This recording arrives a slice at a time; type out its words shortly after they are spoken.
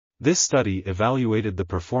This study evaluated the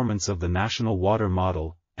performance of the National Water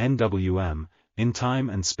Model, NWM, in time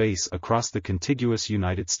and space across the contiguous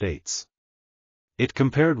United States. It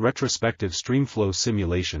compared retrospective streamflow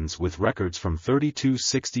simulations with records from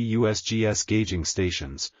 3260 USGS gauging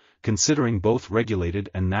stations, considering both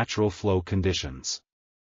regulated and natural flow conditions.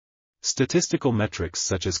 Statistical metrics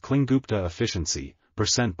such as Kling-Gupta efficiency,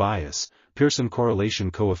 percent bias, Pearson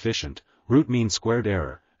correlation coefficient, root mean squared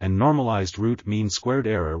error, and normalized root mean squared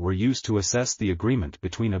error were used to assess the agreement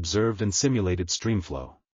between observed and simulated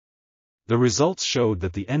streamflow. The results showed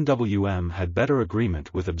that the NWM had better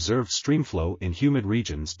agreement with observed streamflow in humid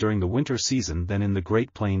regions during the winter season than in the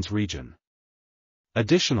Great Plains region.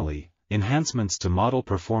 Additionally, enhancements to model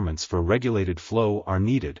performance for regulated flow are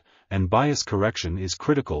needed, and bias correction is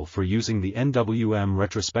critical for using the NWM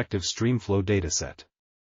retrospective streamflow dataset.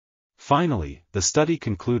 Finally, the study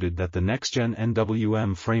concluded that the next-gen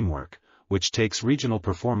NWM framework, which takes regional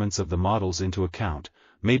performance of the models into account,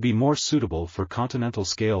 may be more suitable for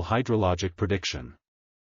continental-scale hydrologic prediction.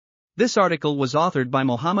 This article was authored by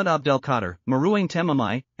Mohamed Abdelkader, Marouane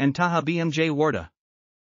Temimi, and Taha B.M.J. Ouarda.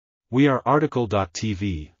 We are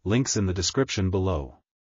RTCLTV, links in the description below.